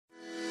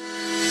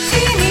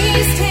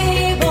Amy's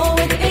Table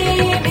with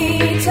Amy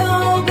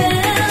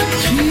Tobin.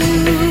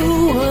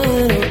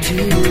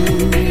 Q102,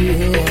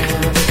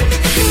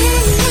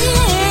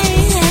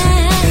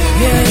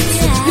 yeah, it's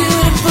a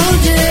beautiful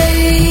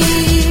day.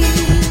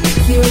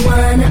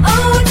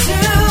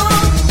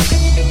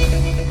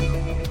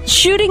 Q102.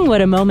 Shooting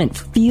what a moment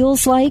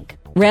feels like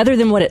rather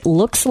than what it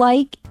looks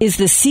like is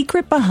the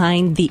secret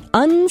behind the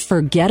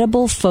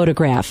Unforgettable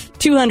photograph.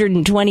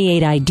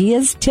 228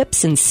 ideas,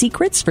 tips, and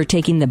secrets for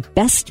taking the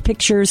best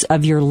pictures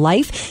of your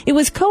life. It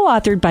was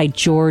co-authored by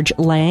George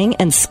Lang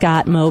and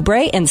Scott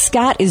Mowbray, and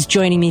Scott is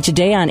joining me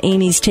today on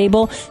Amy's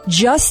Table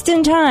just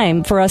in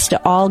time for us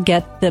to all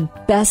get the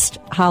best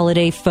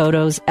holiday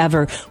photos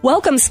ever.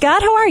 Welcome,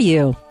 Scott. How are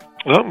you?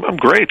 Well, I'm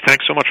great.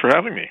 Thanks so much for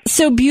having me.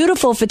 So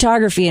beautiful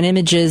photography and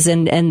images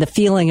and the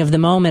feeling of the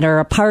moment are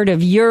a part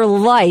of your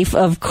life,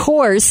 of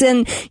course.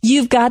 And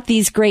you've got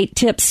these great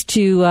tips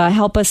to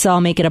help us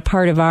all make it a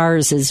part of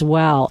ours as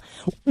well.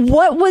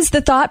 What was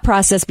the thought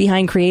process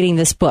behind creating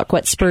this book?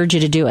 What spurred you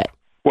to do it?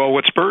 Well,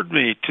 what spurred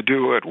me to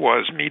do it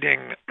was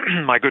meeting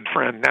my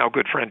now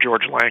good friend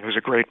George Lang, who's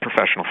a great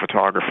professional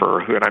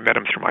photographer, and I met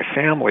him through my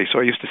family. So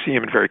I used to see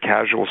him in very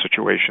casual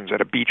situations at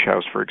a beach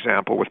house, for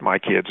example, with my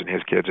kids and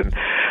his kids. And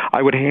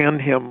I would hand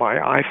him my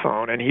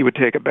iPhone, and he would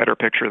take a better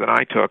picture than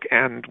I took.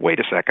 And wait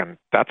a second,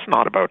 that's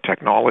not about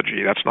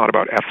technology. That's not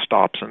about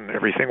f-stops and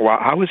everything.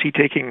 How is he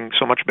taking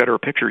so much better a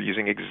picture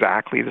using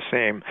exactly the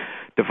same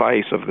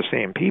device of the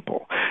same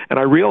people? And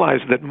I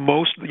realized that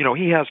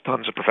he has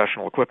tons of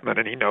professional equipment,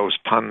 and he knows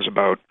tons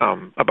about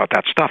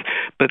that stuff,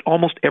 but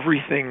almost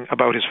everything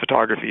about his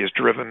photography is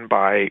driven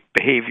by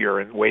behavior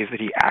and ways that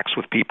he acts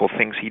with people,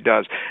 things he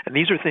does. And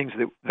these are things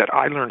that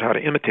I learned how to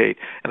imitate.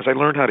 And as I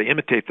learned how to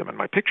imitate them and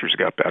my pictures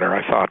got better,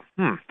 I thought,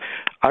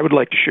 I would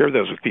like to share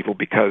those with people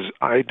because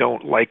I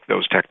don't like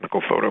those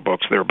technical photo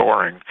books. They're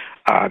boring.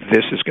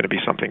 This is going to be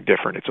something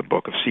different. It's a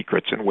book of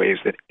secrets and ways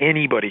that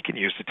anybody can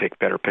use to take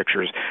better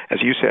pictures.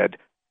 As you said,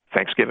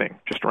 Thanksgiving,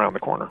 just around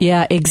the corner.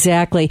 Yeah,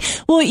 exactly.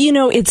 Well,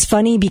 it's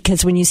funny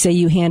because when you say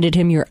you handed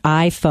him your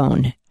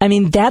iPhone, I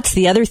mean, that's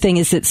the other thing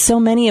is that so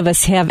many of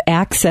us have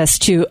access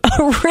to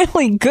a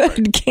really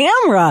good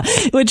camera,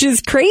 which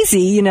is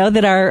crazy,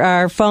 that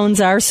our phones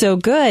are so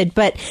good.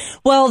 But,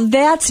 well,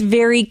 that's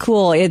very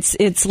cool.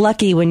 It's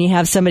lucky when you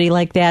have somebody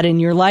like that in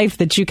your life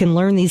that you can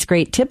learn these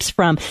great tips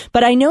from.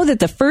 But I know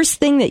that the first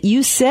thing that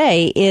you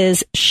say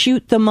is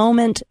shoot the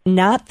moment,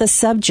 not the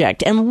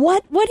subject. And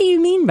what do you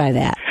mean by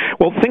that?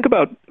 Well, think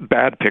about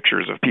bad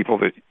pictures of people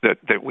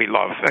that we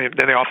love. And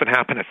they often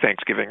happen at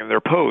Thanksgiving, and they're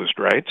posed,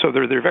 right? So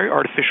they're a very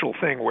artificial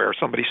thing where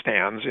somebody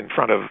stands in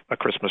front of a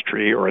Christmas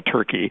tree or a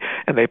turkey,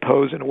 and they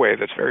pose in a way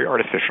that's very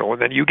artificial.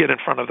 And then you get in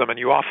front of them, and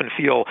you often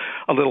feel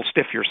a little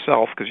stiff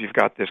yourself because you've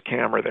got this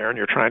camera there, and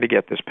you're trying to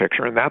get this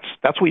picture. And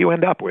that's what you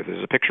end up with,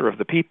 is a picture of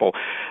the people.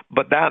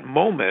 But that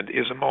moment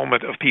is a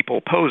moment of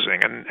people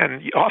posing.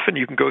 And often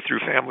you can go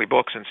through family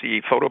books and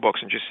see photo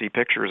books and just see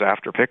pictures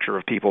after picture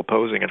of people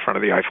posing in front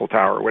of the Eiffel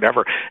Tower or whatever.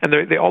 And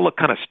they all look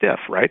kind of stiff,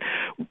 right?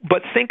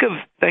 But think of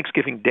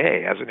Thanksgiving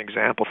Day as an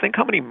example. Think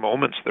how many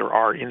moments there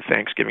are in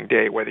Thanksgiving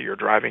Day, whether you're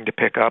driving to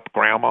pick up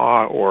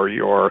grandma or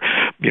you're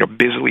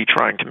busily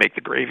trying to make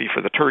the gravy for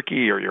the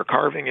turkey, or you're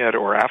carving it,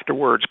 or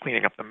afterwards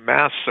cleaning up the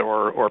mess,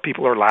 or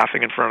people are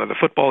laughing in front of the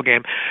football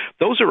game.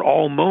 Those are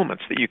all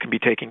moments that you can be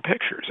taking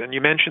pictures. And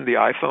you mentioned the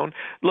iPhone.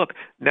 Look,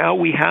 now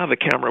we have a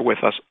camera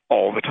with us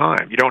all the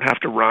time. You don't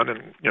have to run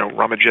and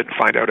rummage it and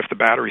find out if the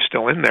battery's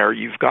still in there.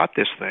 You've got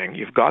this thing.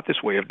 You've got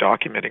this way of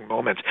documenting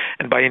moments.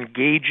 And by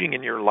engaging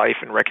in your life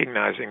and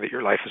recognizing that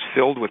your life is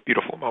filled with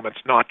beautiful moments,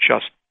 not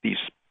just these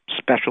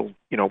special,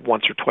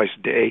 once or twice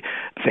a day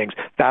things,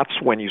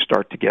 that's when you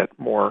start to get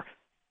more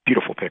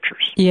beautiful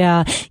pictures.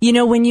 Yeah.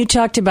 When you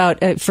talked about,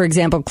 for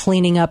example,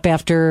 cleaning up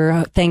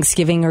after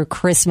Thanksgiving or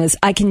Christmas,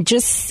 I can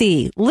just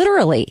see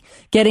literally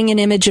getting an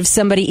image of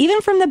somebody,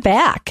 even from the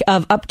back,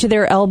 of up to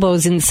their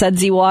elbows in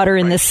sudsy water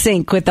in the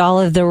sink with all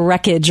of the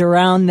wreckage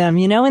around them,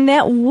 and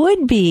that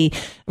would be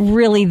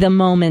really the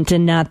moment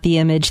and not the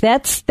image.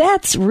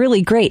 That's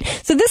really great.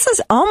 So this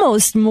is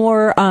almost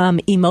more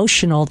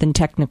emotional than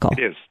technical.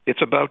 It is.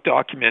 It's about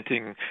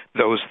documenting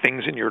those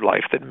things in your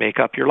life that make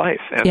up your life.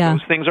 And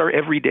those things are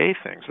everyday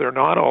things. They're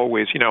not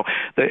always, you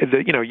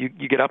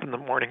get up in the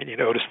morning and you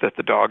notice that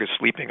the dog is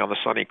sleeping on the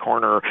sunny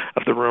corner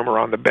of the room or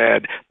on the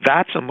bed.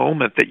 That's a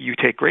moment that you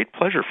take great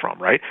pleasure from,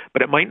 right?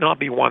 But it might not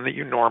be one that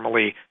you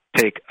normally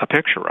take a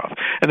picture of.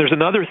 And there's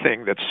another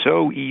thing that's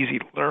so easy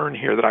to learn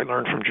here that I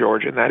learned from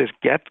George, and that is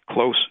get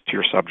close to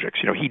your subjects.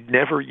 He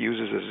never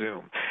uses a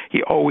zoom.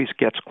 He always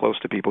gets close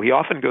to people. He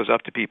often goes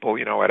up to people,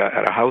 at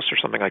a house or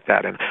something like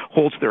that and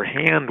holds their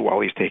hand while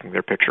he's taking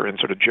their picture and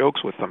sort of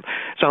jokes with them.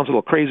 Sounds a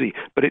little crazy,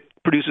 but it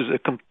produces a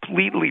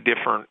completely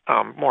different,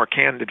 more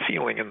candid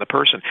feeling in the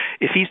person.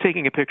 If he's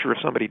taking a picture of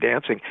somebody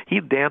dancing, he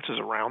dances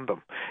around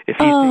them. If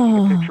he's taking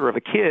a picture of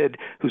a kid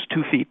who's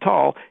 2 feet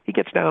tall, he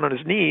gets down on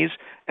his knees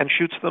and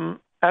shoots them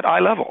at eye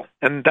level.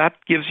 And that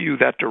gives you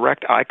that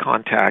direct eye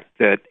contact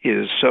that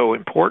is so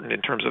important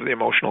in terms of the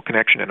emotional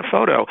connection in a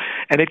photo,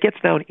 and it gets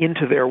down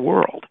into their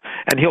world.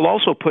 And he'll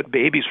also put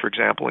babies, for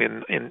example,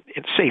 in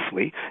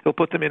safely. He'll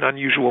put them in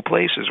unusual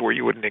places where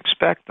you wouldn't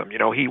expect them.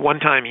 One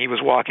time he was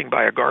walking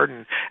by a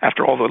garden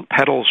after all the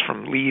petals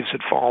from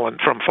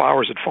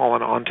flowers had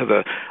fallen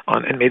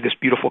and made this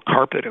beautiful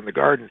carpet in the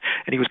garden.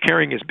 And he was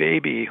carrying his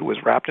baby who was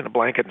wrapped in a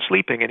blanket and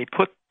sleeping, and he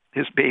put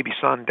his baby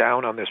son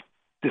down on this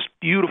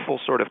beautiful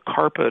sort of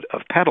carpet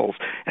of petals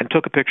and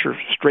took a picture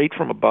straight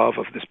from above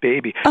of this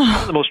baby. Oh.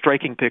 One of the most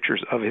striking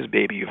pictures of his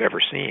baby you've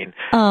ever seen.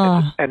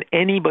 Oh. And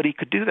anybody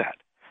could do that.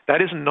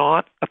 That is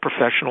not a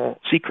professional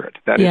secret.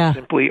 That is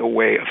simply a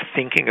way of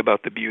thinking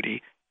about the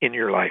beauty in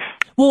your life.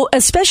 Well,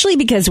 especially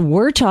because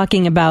we're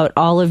talking about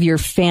all of your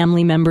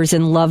family members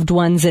and loved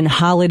ones and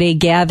holiday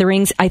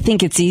gatherings. I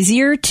think it's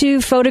easier to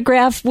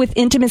photograph with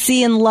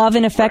intimacy and love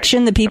and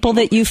affection the people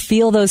that you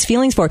feel those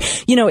feelings for.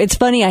 It's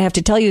funny, I have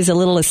to tell you as a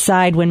little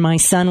aside, when my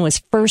son was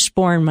first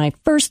born, my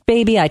first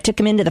baby, I took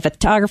him into the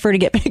photographer to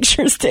get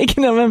pictures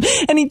taken of him,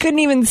 and he couldn't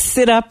even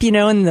sit up,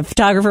 and the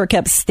photographer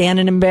kept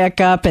standing him back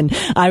up, and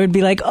I would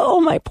be like,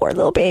 oh, my poor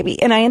little baby.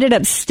 And I ended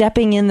up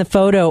stepping in the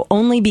photo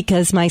only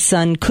because my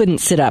son couldn't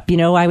sit up.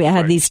 I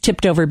had these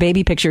tipped over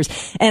baby pictures,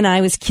 and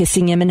I was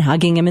kissing him and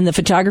hugging him, and the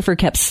photographer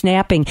kept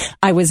snapping.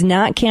 I was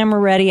not camera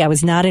ready. I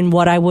was not in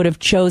what I would have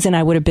chosen.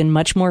 I would have been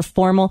much more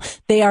formal.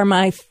 They are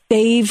my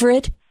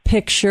favorite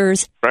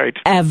pictures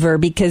ever,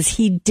 because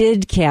he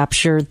did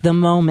capture the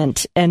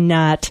moment and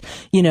not,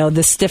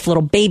 the stiff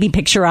little baby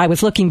picture I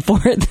was looking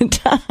for at the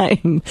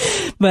time.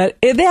 But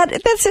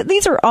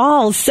these are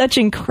all such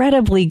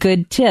incredibly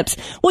good tips.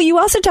 Well, you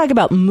also talk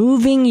about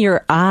moving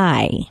your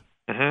eye.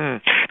 Mm-hmm.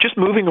 Just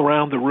moving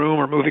around the room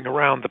or moving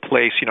around the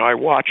place. I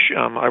watch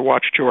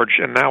George,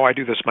 and now I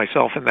do this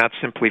myself, and that's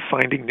simply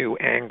finding new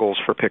angles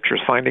for pictures,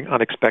 finding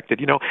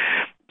unexpected.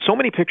 So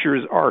many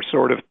pictures are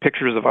sort of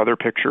pictures of other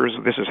pictures.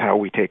 This is how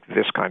we take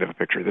this kind of a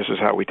picture. This is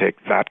how we take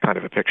that kind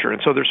of a picture. And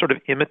so they're sort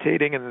of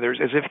imitating, and there's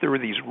as if there were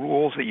these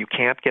rules that you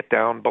can't get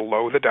down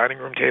below the dining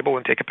room table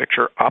and take a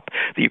picture up,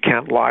 that you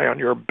can't lie on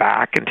your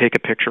back and take a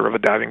picture of a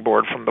diving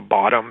board from the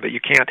bottom, that you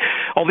can't,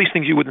 all these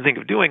things you wouldn't think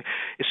of doing.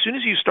 As soon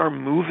as you start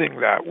moving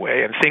that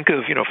way and think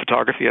of,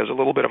 photography as a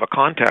little bit of a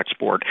contact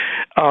sport,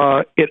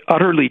 it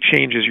utterly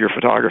changes your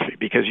photography,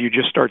 because you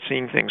just start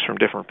seeing things from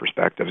different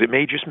perspectives. It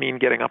may just mean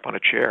getting up on a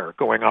chair,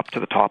 going up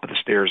to the top of the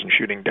stairs and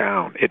shooting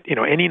down.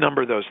 Any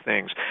number of those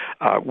things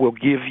will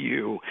give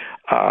you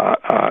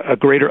a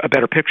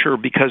better picture,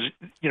 because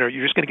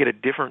you're just going to get a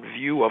different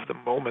view of the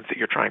moment that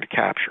you're trying to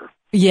capture.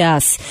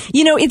 Yes.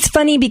 It's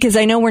funny because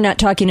I know we're not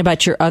talking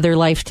about your other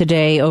life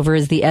today over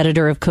as the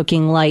editor of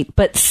Cooking Light,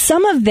 but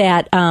some of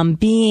that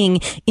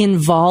being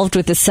involved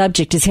with the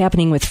subject is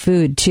happening with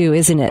food too,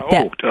 isn't it?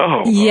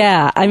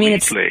 Yeah. I mean,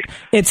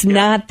 it's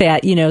not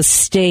that,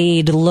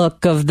 staid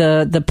look of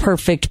the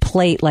perfect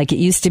plate like it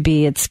used to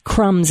be. It's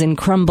crumbs and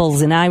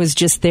crumbles, and I was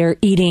just there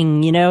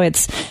eating,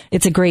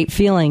 it's a great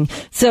feeling.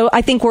 So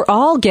I think we're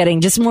all getting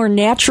just more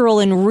natural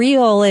and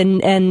real,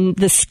 and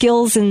the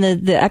skills and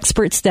the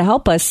experts to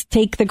help us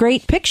take the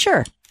great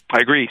picture. I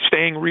agree.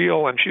 Staying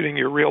real and shooting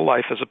your real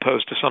life as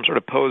opposed to some sort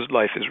of posed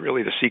life is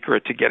really the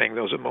secret to getting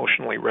those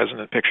emotionally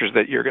resonant pictures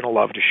that you're going to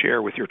love to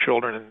share with your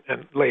children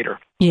and later.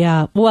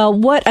 Yeah. Well,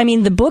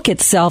 the book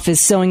itself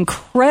is so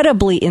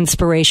incredibly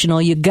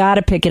inspirational. You got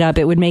to pick it up.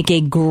 It would make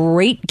a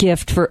great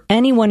gift for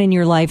anyone in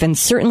your life, and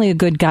certainly a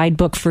good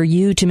guidebook for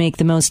you to make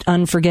the most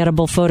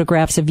unforgettable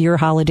photographs of your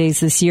holidays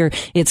this year.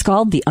 It's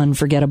called The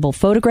Unforgettable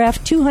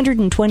Photograph,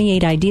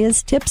 228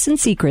 Ideas, Tips, and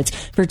Secrets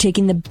for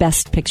Taking the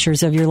Best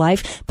Pictures of Your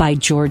Life, by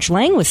George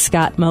Lang with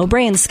Scott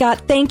Mowbray. And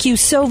Scott, thank you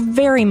so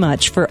very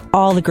much for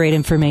all the great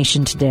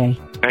information today.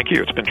 Thank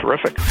you. It's been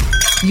terrific.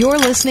 You're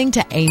listening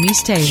to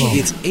Amy's Table.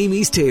 It's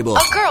Amy's Table.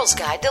 A Girl's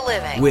Guide to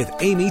Living. With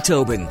Amy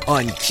Tobin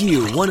on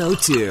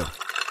Q102.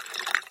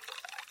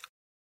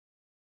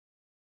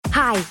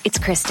 Hi, it's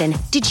Kristen.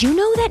 Did you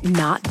know that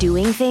not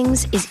doing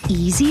things is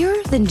easier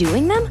than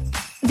doing them?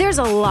 There's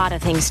a lot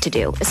of things to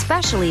do,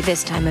 especially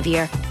this time of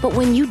year. But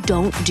when you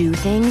don't do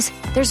things,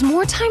 there's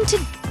more time to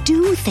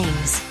do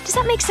things. Does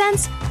that make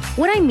sense?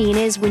 What I mean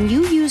is, when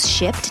you use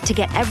Shipt to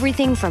get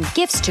everything from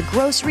gifts to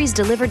groceries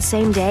delivered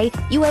same day,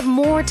 you have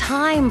more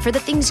time for the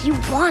things you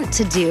want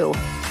to do.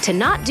 To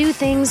not do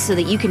things so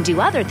that you can do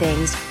other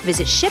things,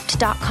 visit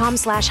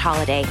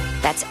shipt.com/holiday.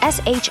 That's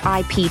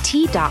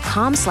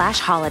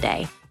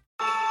SHIPT.com/holiday.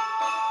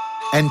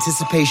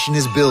 Anticipation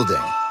is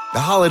building. The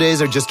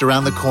holidays are just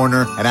around the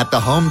corner, and at the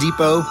Home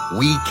Depot,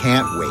 we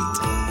can't wait.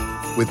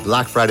 With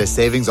Black Friday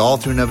savings all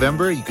through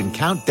November, you can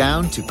count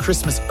down to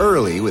Christmas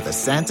early with a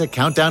Santa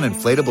Countdown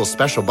Inflatable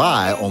Special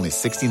Buy, only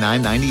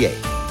 $69.98.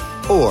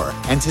 Or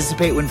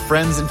anticipate when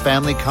friends and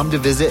family come to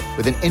visit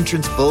with an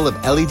entrance full of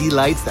LED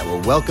lights that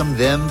will welcome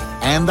them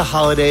and the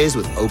holidays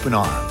with open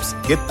arms.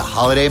 Get the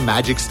holiday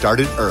magic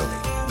started early.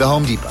 The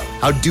Home Depot,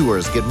 how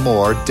doers get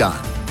more done.